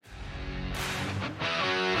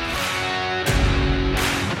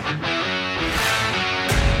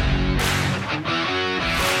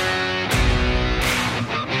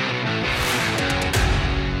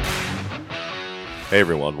Hey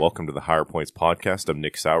everyone, welcome to the Higher Points podcast. I'm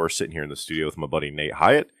Nick Sauer, sitting here in the studio with my buddy Nate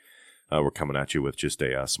Hyatt. We're coming at you with just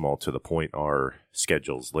a small to the point. Our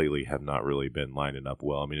schedules lately have not really been lining up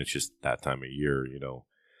well. I mean, it's just that time of year, you know.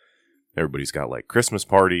 Everybody's got like Christmas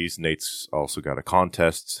parties. Nate's also got a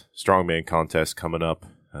contest, strongman contest coming up.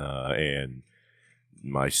 And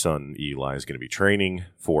my son Eli is going to be training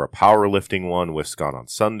for a powerlifting one with Scott on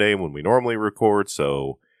Sunday when we normally record.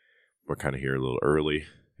 So we're kind of here a little early.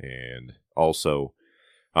 And also,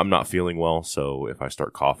 I'm not feeling well, so if I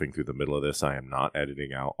start coughing through the middle of this, I am not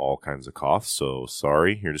editing out all kinds of coughs, so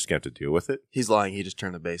sorry. You're just going to have to deal with it. He's lying. He just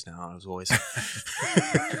turned the bass down on his voice.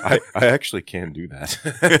 I actually can do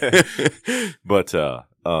that. But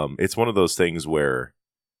it's one of those things where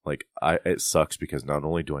like it sucks because not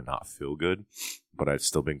only do I not feel good, but I've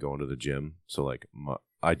still been going to the gym. So like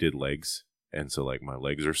I did legs, and so like my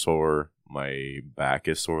legs are sore, my back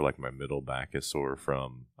is sore, like my middle back is sore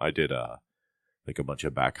from I did like a bunch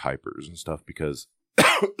of back hypers and stuff because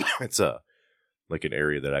it's like an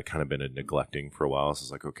area that I kind of been neglecting for a while. So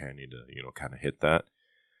it's like, okay, I need to, kind of hit that.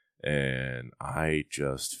 And I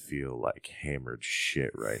just feel like hammered shit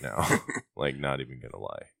right now. Like, not even gonna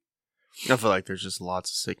lie. I feel like there's just lots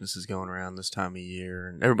of sicknesses going around this time of year,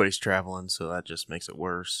 and everybody's traveling, so that just makes it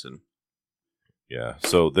worse. And yeah,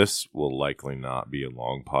 so this will likely not be a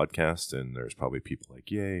long podcast, and there's probably people like,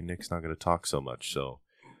 yay, Nick's not going to talk so much, so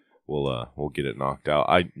we'll get it knocked out.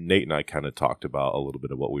 Nate and I kind of talked about a little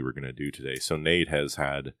bit of what we were going to do today. So Nate has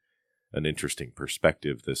had an interesting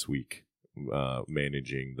perspective this week,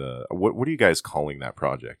 managing the what are you guys calling that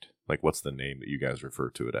project? Like, what's the name that you guys refer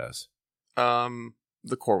to it as?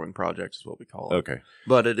 The Corwin Project is what we call it. Okay,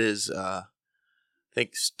 but it is I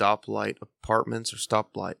think Stoplight Apartments or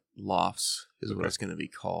Stoplight Lofts is what it's going to be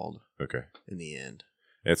called. Okay, in the end,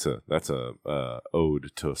 that's a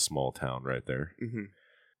ode to a small town right there. Mm-hmm.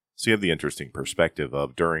 So you have the interesting perspective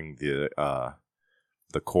of during the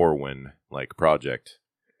Corwin project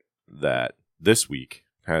that this week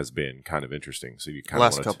has been kind of interesting. So you kind of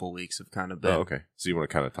last couple weeks have kind of been. Oh, okay. So you want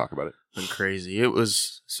to kind of talk about it? Been crazy. It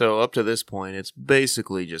was so up to this point. It's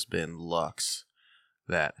basically just been Lux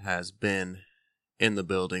that has been in the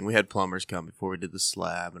building. We had plumbers come before we did the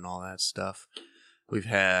slab and all that stuff. We've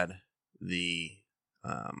had the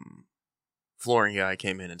flooring guy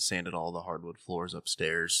came in and sanded all the hardwood floors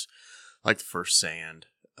upstairs, like the first sand.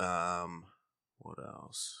 What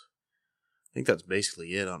else? I think that's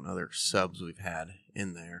basically it on other subs we've had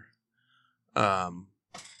in there.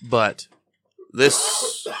 But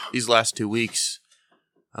these last 2 weeks,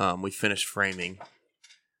 we finished framing,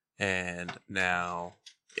 and now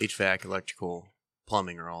HVAC, electrical,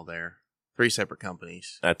 plumbing are all there. 3 separate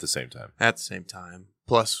companies. At the same time.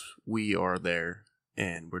 Plus, we are there,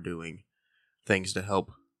 and we're doing things to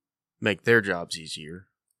help make their jobs easier,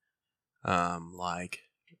 like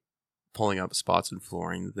pulling up spots in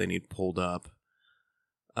flooring that they need pulled up,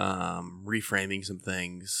 reframing some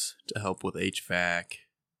things to help with HVAC,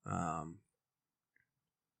 and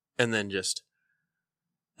then just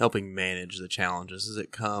helping manage the challenges as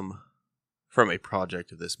it come from a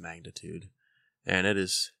project of this magnitude. And it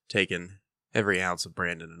has taken every ounce of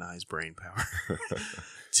Brandon and I's brain power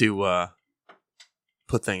to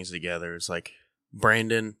put things together. It's like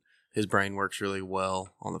Brandon, his brain works really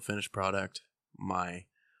well on the finished product. My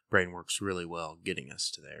brain works really well getting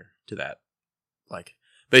us to that. Like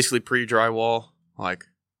basically pre-drywall, like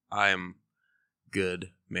I am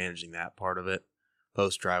good managing that part of it.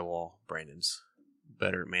 Post-drywall, Brandon's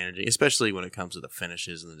better at managing, especially when it comes to the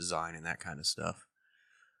finishes and the design and that kind of stuff.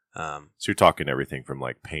 So you're talking everything from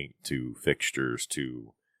like paint to fixtures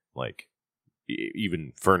to like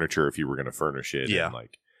even furniture if you were going to furnish it. Yeah. And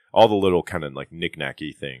like all the little kind of like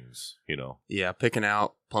knick-knacky things, Yeah, picking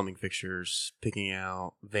out plumbing fixtures, picking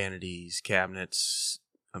out vanities, cabinets.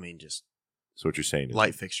 I mean, just so what you're saying is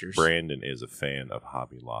light fixtures. Brandon is a fan of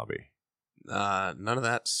Hobby Lobby. None of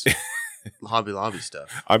that's Hobby Lobby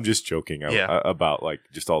stuff. I'm just joking about like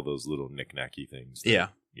just all those little knick-knacky things.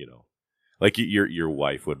 That, like your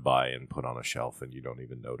wife would buy and put on a shelf and you don't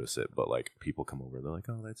even notice it. But like people come over, they're like,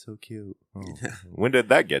 oh, that's so cute. Oh, when did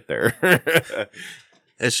that get there?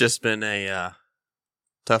 It's just been a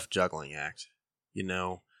tough juggling act, I'm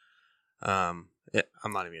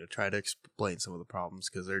not even going to try to explain some of the problems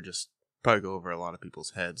because they're just probably go over a lot of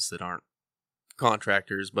people's heads that aren't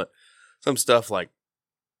contractors. But some stuff like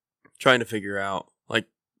trying to figure out, like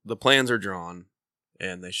the plans are drawn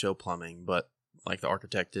and they show plumbing, but like the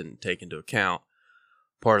architect didn't take into account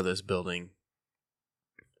part of this building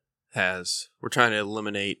we're trying to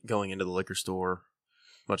eliminate going into the liquor store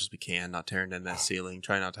as much as we can, not tearing down that ceiling,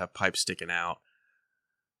 trying not to have pipes sticking out.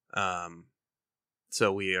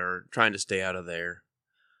 So we are trying to stay out of there.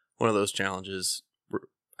 One of those challenges, we're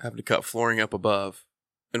having to cut flooring up above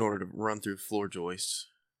in order to run through floor joists.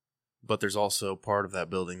 But there's also part of that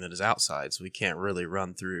building that is outside, so we can't really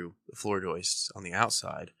run through the floor joists on the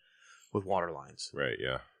outside with water lines. Right,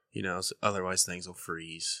 yeah. So otherwise things will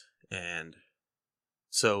freeze. And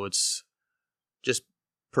so it's just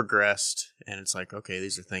progressed, and it's like, okay,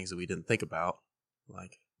 these are things that we didn't think about.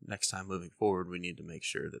 Like, next time moving forward, we need to make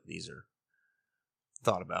sure that these are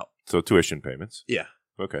thought about. So tuition payments. Yeah.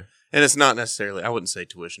 Okay. And it's not necessarily, I wouldn't say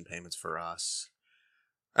tuition payments for us.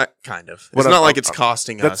 Kind of. But It's not like it's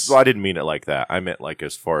costing us. Well, I didn't mean it like that. I meant like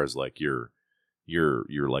as far as like you're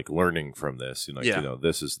like learning from this, and like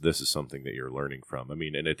this is something that you're learning from. I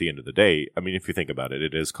mean, and at the end of the day, I mean, if you think about it,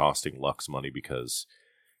 it is costing Lux money, because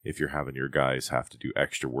if you're having your guys have to do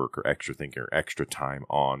extra work or extra thinking or extra time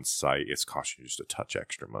on site, it's costing you just a touch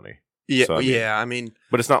extra money. Yeah, So, I mean,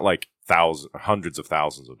 but it's not like hundreds of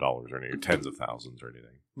thousands of dollars or anything, or tens of thousands or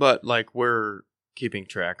anything. but like we're keeping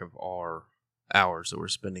track of our hours that we're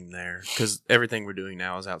spending there, because everything we're doing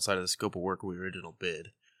now is outside of the scope of work we original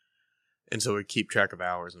bid, and so we keep track of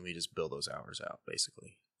hours and we just bill those hours out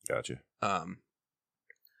basically. Gotcha.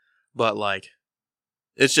 But like,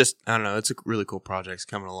 it's just, I don't know, it's a really cool project. It's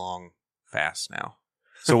coming along fast now.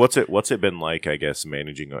 So what's it been like, I guess,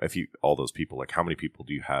 managing all those people? Like, how many people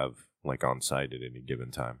do you have like on site at any given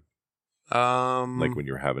time? Like when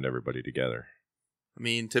you're having everybody together. I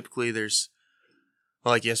mean, typically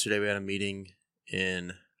like yesterday we had a meeting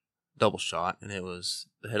in Double Shot, and it was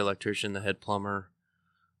the head electrician, the head plumber,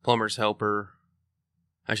 plumber's helper.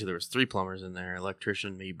 Actually, there was 3 plumbers in there: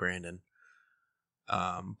 electrician, me, Brandon.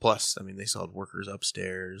 Plus, I mean, they still had workers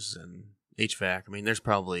upstairs and HVAC. I mean, there's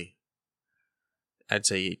probably, I'd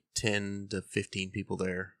say 10 to 15 people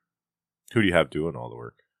there. Who do you have doing all the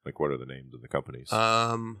work? Like, what are the names of the companies?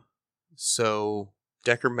 So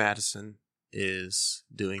Decker Madison is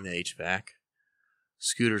doing the HVAC.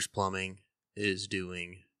 Scooter's Plumbing is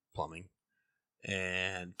doing plumbing.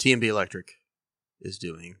 And T&B Electric is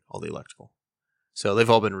doing all the electrical. So they've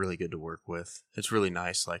all been really good to work with. It's really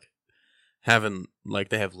nice, like, having, like,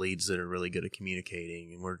 they have leads that are really good at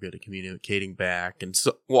communicating, and we're good at communicating back, and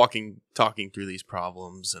so talking through these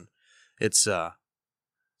problems. And it's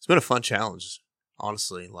been a fun challenge,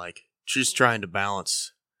 honestly. Like, just trying to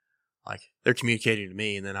balance, like, they're communicating to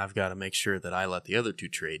me, and then I've got to make sure that I let the other 2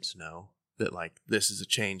 trades know that, like, this is a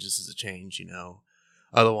change,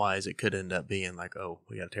 Otherwise, it could end up being like, oh,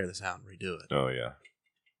 we got to tear this out and redo it. Oh, yeah.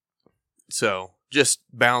 So just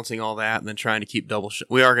balancing all that, and then trying to keep double shot.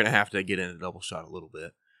 We are going to have to get into double shot a little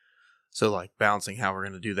bit. So, like, balancing how we're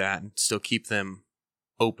going to do that and still keep them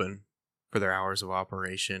open for their hours of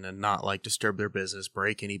operation, and not, like, disturb their business,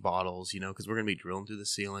 break any bottles, because we're going to be drilling through the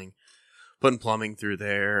ceiling, putting plumbing through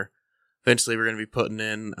there. Eventually, we're going to be putting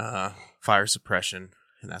in fire suppression,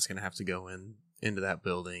 and that's going to have to go into that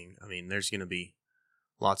building. I mean, there's going to be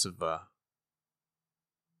lots of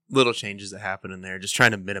little changes that happen in there, just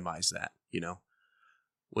trying to minimize that,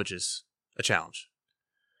 which is a challenge.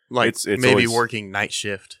 Like, it's maybe always working night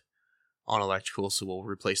shift on electrical, so we'll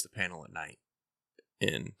replace the panel at night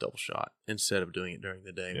in Double Shot instead of doing it during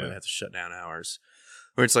the day where they have to shut down hours.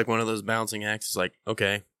 Where it's like one of those balancing acts. It's like,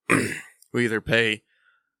 okay, we either pay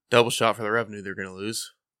Double Shot for the revenue they're going to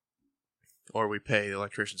lose, or we pay the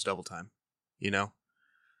electricians double time,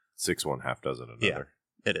 6 1 half dozen another.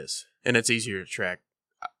 Yeah, it is. And it's easier to track,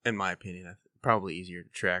 in my opinion, probably easier to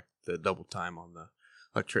track the double time on the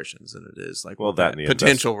electricians than it is like that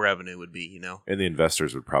potential revenue would be, And the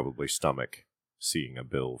investors would probably stomach seeing a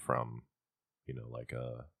bill from, like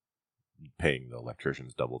paying the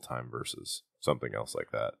electricians double time versus something else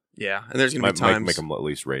like that. Yeah, and there's going to be times make them at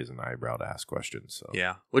least raise an eyebrow to ask questions. So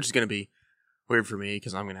yeah, which is going to be weird for me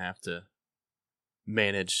because I'm going to have to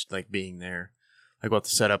manage, like, being there. Like, we'll have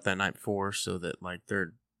to set up that night before so that, like,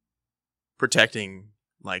 they're protecting,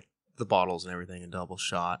 like, the bottles and everything in Double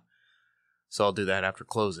Shot. So I'll do that after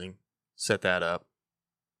closing, set that up,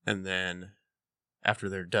 and then after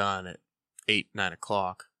they're done at 8, 9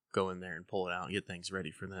 o'clock, go in there and pull it out and get things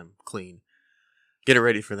ready for them, clean. Get it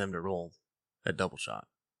ready for them to roll at Double Shot.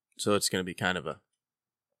 So it's going to be kind of a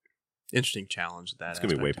interesting challenge. It's going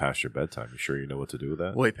to be way past your bedtime. You sure you know what to do with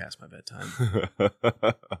that? Way past my bedtime.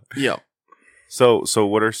 Yep. So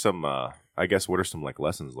what are some, what are some, like,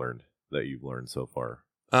 lessons learned that you've learned so far?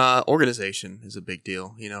 Organization is a big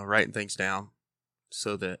deal, writing things down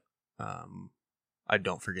so that I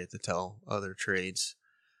don't forget to tell other trades,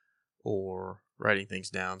 or writing things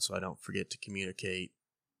down so I don't forget to communicate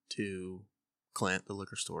to Clint, the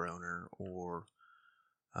liquor store owner, or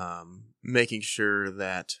making sure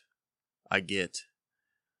that I get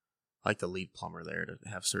like the lead plumber there to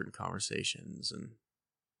have certain conversations, and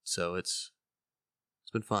so it's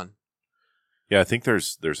been fun. Yeah, I think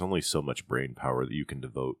there's only so much brain power that you can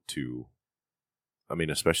devote to, I mean,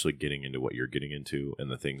 especially getting into what you're getting into and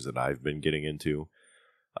the things that I've been getting into.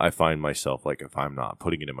 I find myself, like, if I'm not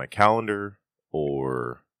putting it in my calendar,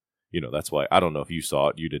 or, that's why, I don't know if you saw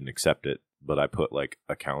it, you didn't accept it, but I put like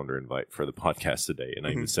a calendar invite for the podcast today, and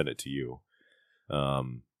I even sent it to you.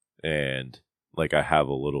 And like, I have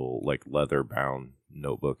a little like leather bound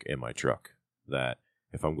notebook in my truck that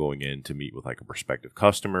if I'm going in to meet with like a prospective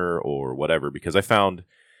customer or whatever, because I found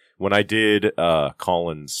when I did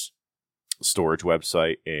Colin's storage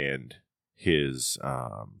website and his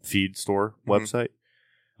feed store website,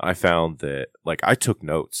 I found that like I took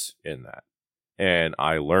notes in that, and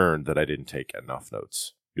I learned that I didn't take enough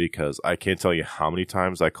notes, because I can't tell you how many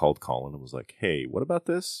times I called Colin and was like, hey, what about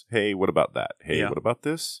this? Hey, what about that? Hey, what about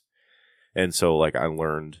this? And so like I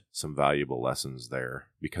learned some valuable lessons there,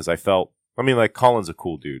 because I felt, I mean, like, Colin's a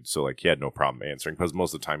cool dude, so like he had no problem answering, because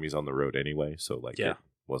most of the time he's on the road anyway, so like it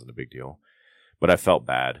wasn't a big deal. But I felt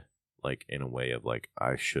bad, like, in a way of like,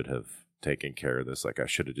 I should have taken care of this. Like, I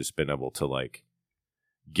should have just been able to like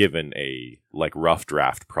given a like rough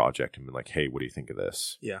draft project and been like, hey, what do you think of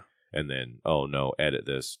this? Yeah. And then, oh no, edit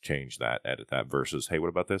this, change that, edit that, versus, hey, what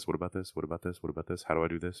about this? What about this? What about this? What about this? How do I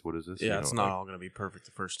do this? What is this? Yeah, it's not all going to be perfect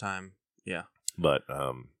the first time. Yeah. But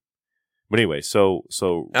anyway, so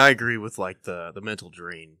I agree with like the mental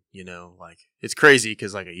drain, like it's crazy,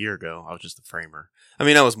 because like a year ago I was just a framer. I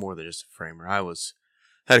mean, I was more than just a framer.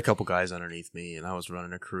 Had a couple guys underneath me, and I was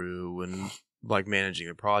running a crew and like managing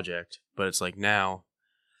a project. But it's like now,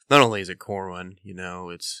 not only is it Corwin,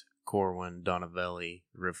 it's Corwin, Donavelli,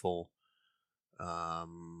 Riffle,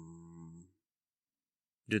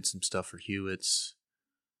 did some stuff for Hewitt's,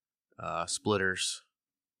 Splitters,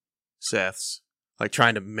 Seth's, like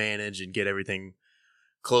trying to manage and get everything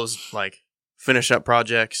closed, like finish up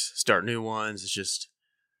projects, start new ones. It's just,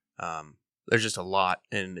 there's just a lot,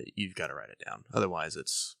 and you've got to write it down. Otherwise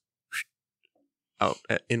it's out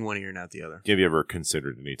in one ear and out the other. Have you ever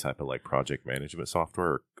considered any type of like project management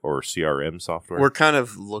software or CRM software? We're kind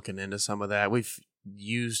of looking into some of that. We've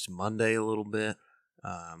used Monday a little bit,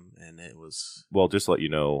 and it was... Well, just to let you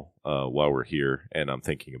know, while we're here, and I'm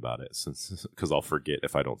thinking about it, because I'll forget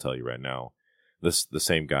if I don't tell you right now, the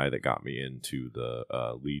same guy that got me into the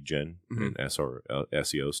lead gen and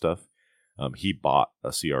SEO stuff, he bought a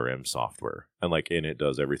CRM software, and it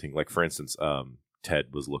does everything. Like, for instance,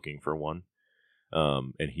 Ted was looking for one.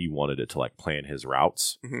 And he wanted it to like plan his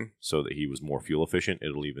routes so that he was more fuel efficient.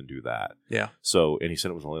 It'll even do that. Yeah. So, and he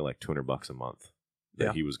said it was only like $200 a month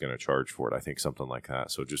that he was going to charge for it. I think something like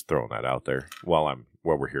that. So just throwing that out there while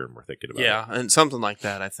we're here and we're thinking about it. Yeah. And something like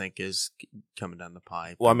that, I think, is coming down the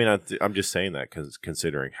pipe. Well, I mean, I'm just saying that because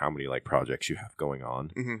considering how many like projects you have going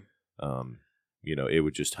on, it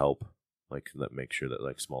would just help make sure that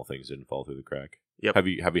like small things didn't fall through the crack. Yep. Have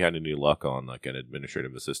you had any luck on like an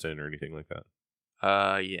administrative assistant or anything like that?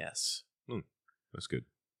 Yes. That's good.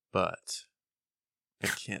 But I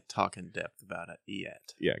can't talk in depth about it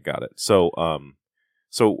yet. Yeah, got it. So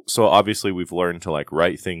obviously we've learned to like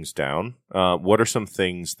write things down. What are some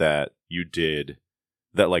things that you did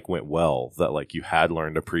that like went well, that like you had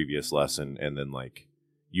learned a previous lesson and then like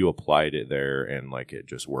you applied it there and like it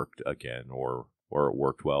just worked again, or it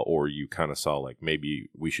worked well, or you kind of saw like maybe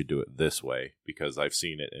we should do it this way because I've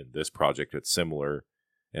seen it in this project, it's similar,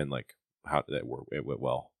 and like how did that work? It went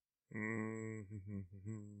well. Putting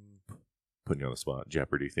you on the spot.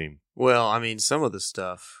 Jeopardy theme. Well, I mean, some of the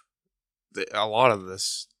stuff, a lot of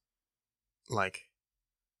this, like,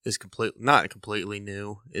 is not completely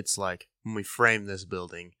new. It's like when we framed this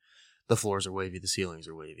building, the floors are wavy, the ceilings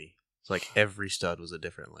are wavy. It's like every stud was a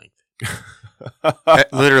different length.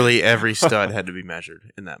 Literally every stud had to be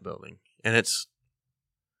measured in that building, and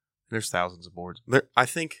there's thousands of boards. I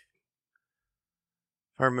think.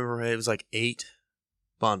 I remember right, it was like 8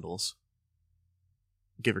 bundles,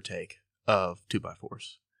 give or take, of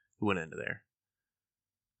 2x4s who went into there.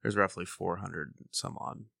 There's roughly 400 some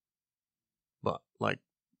odd, but like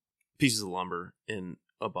pieces of lumber in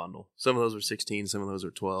a bundle. Some of those are 16, some of those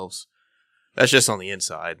are 12s. That's just on the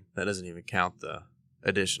inside. That doesn't even count the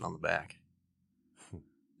addition on the back.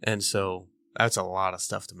 And so that's a lot of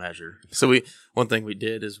stuff to measure. So one thing we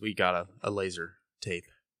did is we got a laser tape.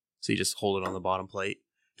 So you just hold it on the bottom plate,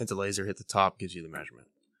 hit the laser, hit the top, gives you the measurement.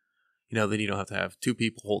 Then you don't have to have 2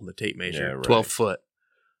 people holding the tape measure, yeah, right. 12 foot.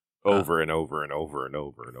 Over and over and over and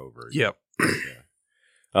over and over. Yep.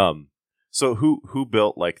 Yeah. So who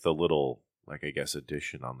built like the little, like I guess,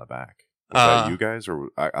 addition on the back? Was that you guys, or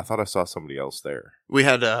I thought I saw somebody else there? We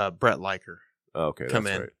had Brett Liker come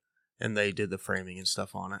in. Right. and they did the framing and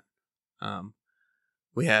stuff on it.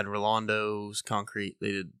 We had Rolando's concrete.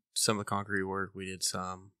 They did some of the concrete work. We did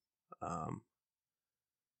some,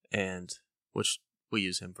 and which we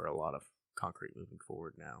use him for a lot of concrete moving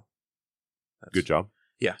forward now. Good job.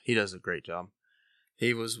 Yeah, he does a great job.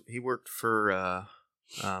 He worked for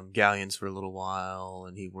Galleons for a little while,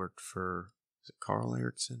 and he worked for Carl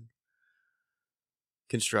Erickson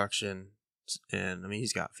Construction, and I mean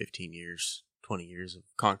he's got 15 years, 20 years of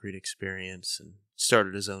concrete experience, and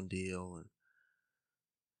started his own deal and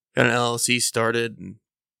got an LLC started, and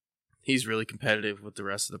he's really competitive with the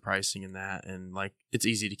rest of the pricing and that, and like it's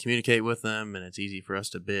easy to communicate with him, and it's easy for us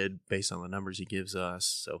to bid based on the numbers he gives us.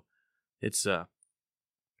 So it's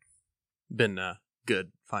been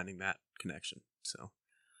good finding that connection. So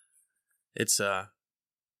it's a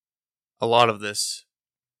lot of this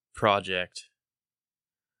project.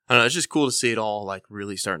 I don't know, it's just cool to see it all like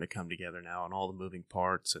really starting to come together now, and all the moving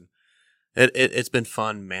parts, and it's been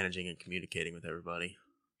fun managing and communicating with everybody.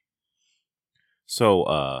 So,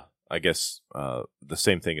 I guess the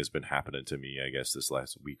same thing has been happening to me, I guess, this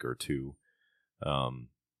last week or two.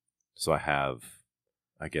 So I have,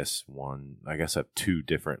 I have two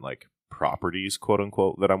different, like, properties, quote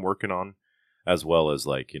unquote, that I'm working on, as well as,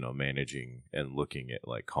 like, managing and looking at,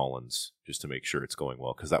 like, Collins just to make sure it's going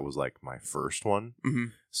well, because that was, like, my first one. Mm-hmm.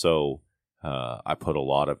 So I put a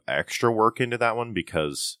lot of extra work into that one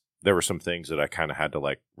because there were some things that I kind of had to,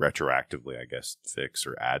 like, retroactively, I guess, fix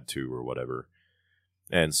or add to or whatever.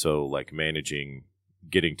 And so, like,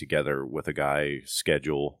 getting together with a guy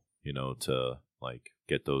schedule, to, like,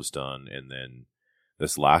 get those done. And then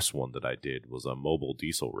this last one that I did was a mobile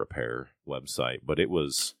diesel repair website, but it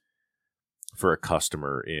was for a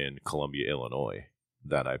customer in Columbia, Illinois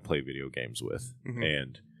that I play video games with. Mm-hmm.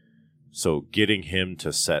 And so getting him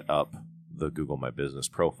to set up the Google My Business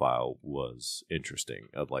profile was interesting,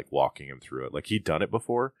 of, like, walking him through it. Like, he'd done it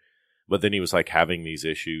before, but then he was, like, having these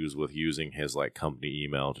issues with using his, like, company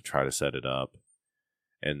email to try to set it up.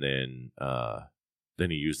 And then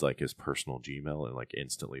he used, like, his personal Gmail and, like,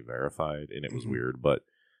 instantly verified, and it was weird. But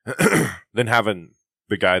then having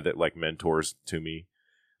the guy that, like, mentors to me,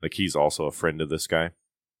 like, he's also a friend of this guy,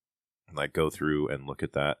 and, like, go through and look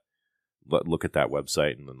at that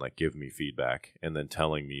website and then, like, give me feedback, and then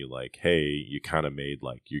telling me, like, hey, you kind of made,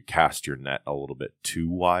 like, you cast your net a little bit too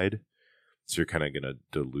wide, so you're kind of going to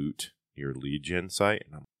dilute your lead gen site.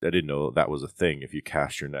 And I didn't know that was a thing. If you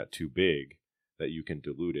cast your net too big, that you can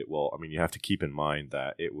dilute it. Well, I mean, you have to keep in mind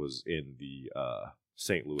that it was in the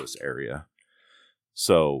St. Louis area.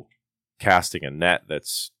 So casting a net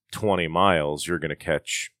that's 20 miles, you're going to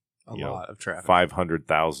catch a lot of traffic,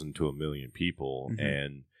 500,000 to 1 million people. Mm-hmm.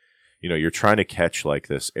 And, you're trying to catch, like,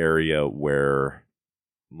 this area where,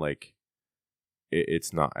 like,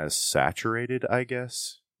 it's not as saturated, I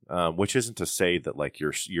guess. Which isn't to say that, like,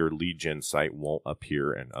 your lead gen site won't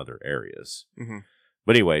appear in other areas. Mm-hmm.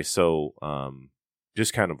 But anyway, so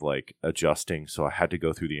just kind of, like, adjusting. So I had to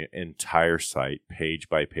go through the entire site page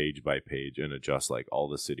by page by page and adjust, like, all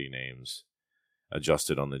the city names, adjust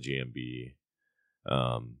it on the GMB,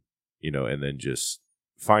 and then just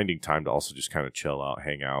finding time to also just kind of chill out,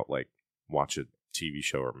 hang out, like, watch a TV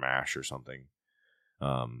show or MASH or something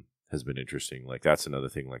has been interesting. Like, that's another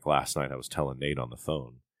thing. Like, last night I was telling Nate on the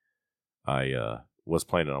phone, I was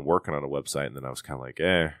planning on working on a website, and then I was kind of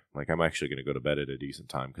like, I'm actually going to go to bed at a decent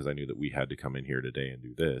time because I knew that we had to come in here today and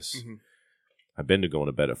do this. Mm-hmm. I've been to going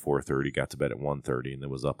to bed at 4:30, got to bed at 1:30, and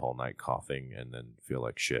then was up all night coughing and then feel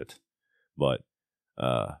like shit. But,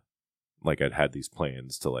 like, I'd had these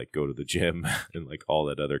plans to, like, go to the gym and, like, all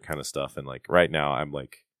that other kind of stuff. And, like, right now I'm,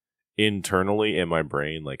 like, internally in my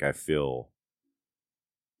brain, like, I feel,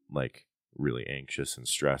 like, really anxious and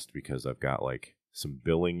stressed because I've got, like, some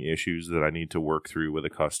billing issues that I need to work through with a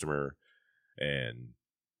customer, and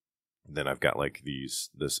then I've got, like, this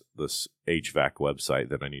HVAC website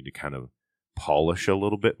that I need to kind of polish a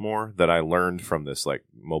little bit more, that I learned from this, like,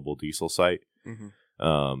 mobile diesel site.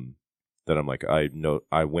 Mm-hmm. That I'm like,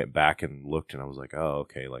 I went back and looked, and I was like, oh,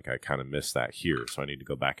 okay, like, I kind of missed that here, so I need to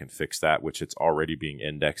go back and fix that, which it's already being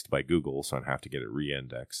indexed by Google, so I'd have to get it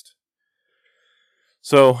re-indexed.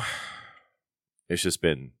 So it's just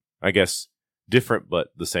been, I guess, different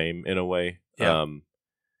but the same in a way. Yeah.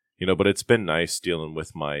 But it's been nice dealing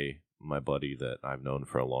with my buddy that I've known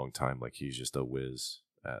for a long time. Like, he's just a whiz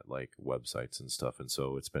at, like, websites and stuff, and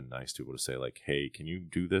so it's been nice to be able to say, like, hey, can you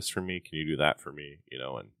do this for me? Can you do that for me?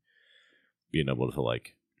 And being able to,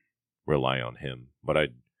 like, rely on him. But I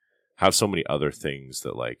have so many other things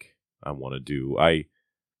that, like, I want to do. I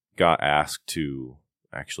got asked to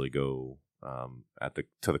actually go to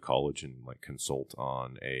the college and, like, consult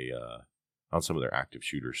on a on some of their active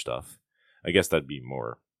shooter stuff. I guess that'd be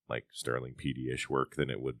more like Sterling PD-ish work than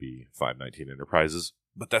it would be 519 Enterprises.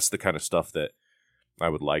 But that's the kind of stuff that I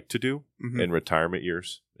would like to do in retirement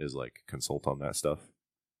years, is like consult on that stuff.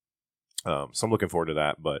 So I'm looking forward to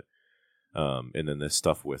that. But and then this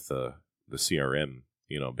stuff with the CRM,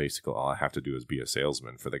 basically all I have to do is be a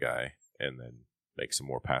salesman for the guy and then make some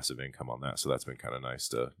more passive income on that. So that's been kind of nice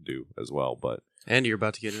to do as well. But and you're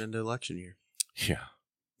about to get into election year. Yeah,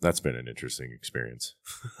 that's been an interesting experience.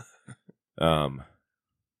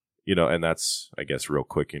 And that's, I guess, real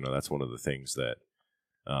quick, that's one of the things that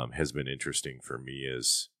has been interesting for me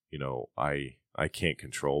is, I can't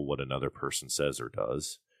control what another person says or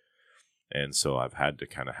does. And so I've had to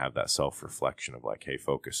kind of have that self-reflection of like, hey,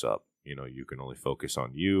 focus up. You can only focus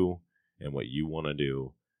on you and what you want to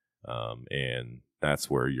do. And that's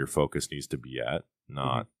where your focus needs to be at,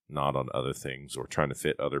 not on other things or trying to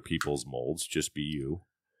fit other people's molds. Just be you.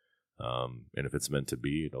 And if it's meant to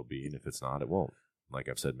be, it'll be. And if it's not, it won't. Like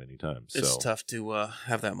I've said many times. It's tough to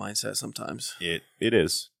have that mindset sometimes. It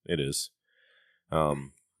is.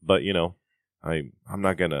 But I'm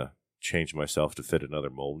not gonna change myself to fit another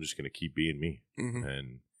mold. I'm just gonna keep being me.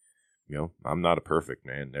 And I'm not a perfect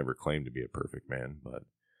man. Never claimed to be a perfect man, but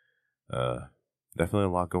definitely a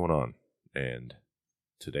lot going on. And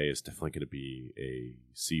today is definitely going to be a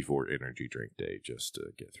C4 energy drink day just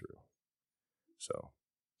to get through. So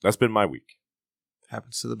that's been my week.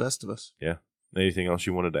 Happens to the best of us. Yeah. Anything else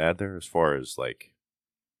you wanted to add there as far as like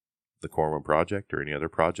the Corwin project or any other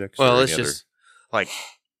projects? Well, it's just like,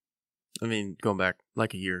 going back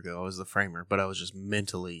like a year ago, I was the framer, but I was just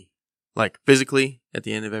mentally, like physically at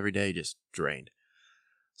the end of every day, just drained.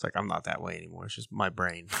 It's like, I'm not that way anymore. It's just my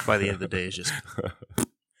brain by the end of the day is just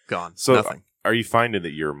gone. So nothing. Are you finding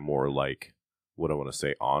that you're more like, what I want to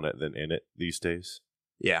say, on it than in it these days?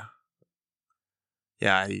 Yeah.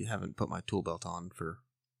 Yeah, I haven't put my tool belt on for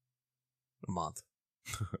a month.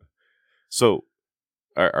 So,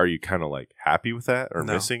 are you kind of like happy with that or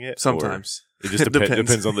missing it? Sometimes. It just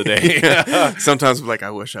depends on the day. Sometimes I'm like,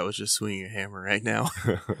 I wish I was just swinging a hammer right now.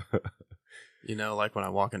 Like when I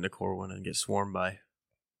walk into Corwin and get swarmed by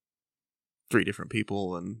 3 different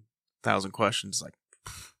people and 1,000 questions, like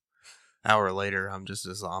hour later, I'm just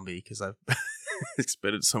a zombie because I've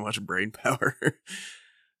expended so much brain power.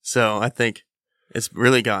 So I think it's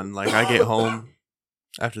really gotten like I get home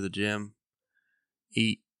after the gym,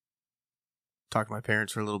 eat, talk to my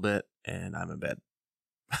parents for a little bit, and I'm in bed.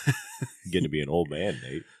 Getting to be an old man,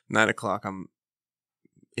 Nate. 9:00, I'm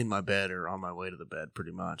in my bed or on my way to the bed,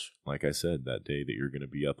 pretty much. Like I said, that day that you're going to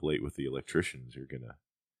be up late with the electricians, you're going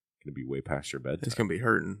to be way past your bedtime. It's going to be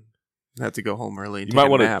hurting. I have to go home early. And you might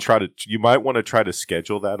want to try to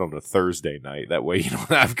schedule that on a Thursday night. That way, you don't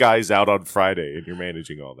have guys out on Friday, and you're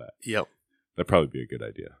managing all that. Yep, that'd probably be a good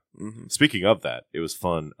idea. Speaking of that, it was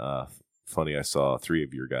fun. Funny, I saw 3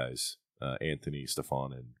 of your guys. Anthony,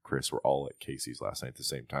 Stefan, and Chris were all at Casey's last night at the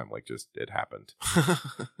same time. Like, just it happened.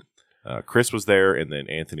 Chris was there, and then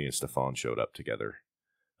Anthony and Stefan showed up together.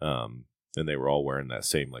 And they were all wearing that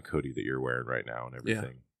same like hoodie that you're wearing right now and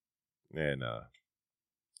everything. Yeah. And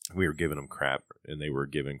we were giving them crap, and they were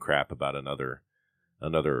giving crap about another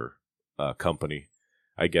company,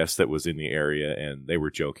 I guess, that was in the area, and they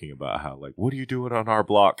were joking about how, like, what are you doing on our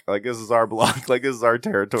block? Like, this is our block. Like, this is our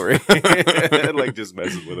territory. And, like, just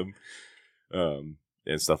messing with them.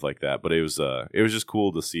 And stuff like that. But it was just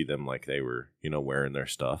cool to see them, like, they were, wearing their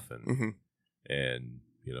stuff. And, and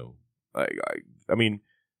I mean,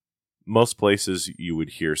 most places you would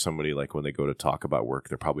hear somebody, like, when they go to talk about work,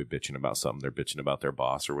 they're probably bitching about something. They're bitching about their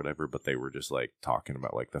boss or whatever, but they were just, like, talking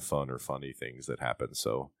about, like, the fun or funny things that happen.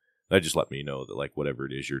 So that just let me know that, like, whatever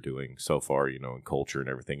it is you're doing so far, in culture and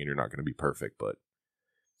everything, and you're not going to be perfect, but it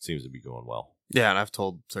seems to be going well. Yeah, and I've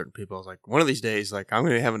told certain people, I was like, one of these days, like, I'm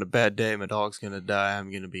going to be having a bad day. My dog's going to die. I'm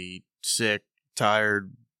going to be sick,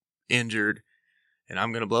 tired, injured, and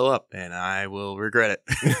I'm going to blow up, and I will regret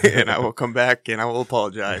it. And I will come back, and I will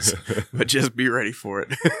apologize. But just be ready for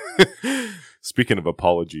it. Speaking of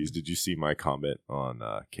apologies, did you see my comment on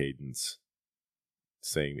Caden's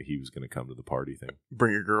saying that he was going to come to the party thing?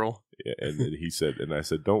 Bring your girl. Yeah, and then he said, and I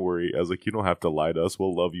said, don't worry. I was like, you don't have to lie to us.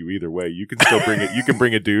 We'll love you either way. You can still bring it. You can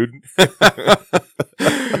bring a dude.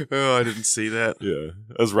 Oh, I didn't see that. Yeah.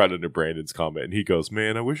 I was right under Brandon's comment, and he goes,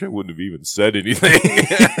 man, I wish I wouldn't have even said anything.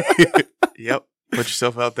 Yep. Put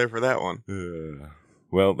yourself out there for that one.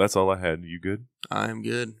 Well, that's all I had. You good? I'm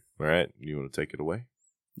good. All right. You want to take it away?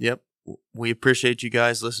 Yep. We appreciate you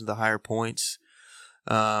guys listening to Higher Points.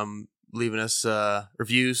 Leaving us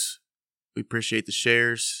reviews. We appreciate the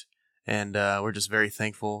shares, and we're just very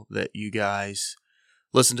thankful that you guys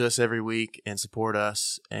listen to us every week and support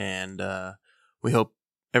us. And we hope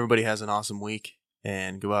everybody has an awesome week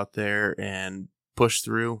and go out there and push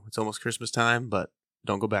through. It's almost Christmas time, but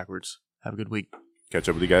don't go backwards. Have a good week. Catch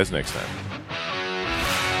up with you guys next time.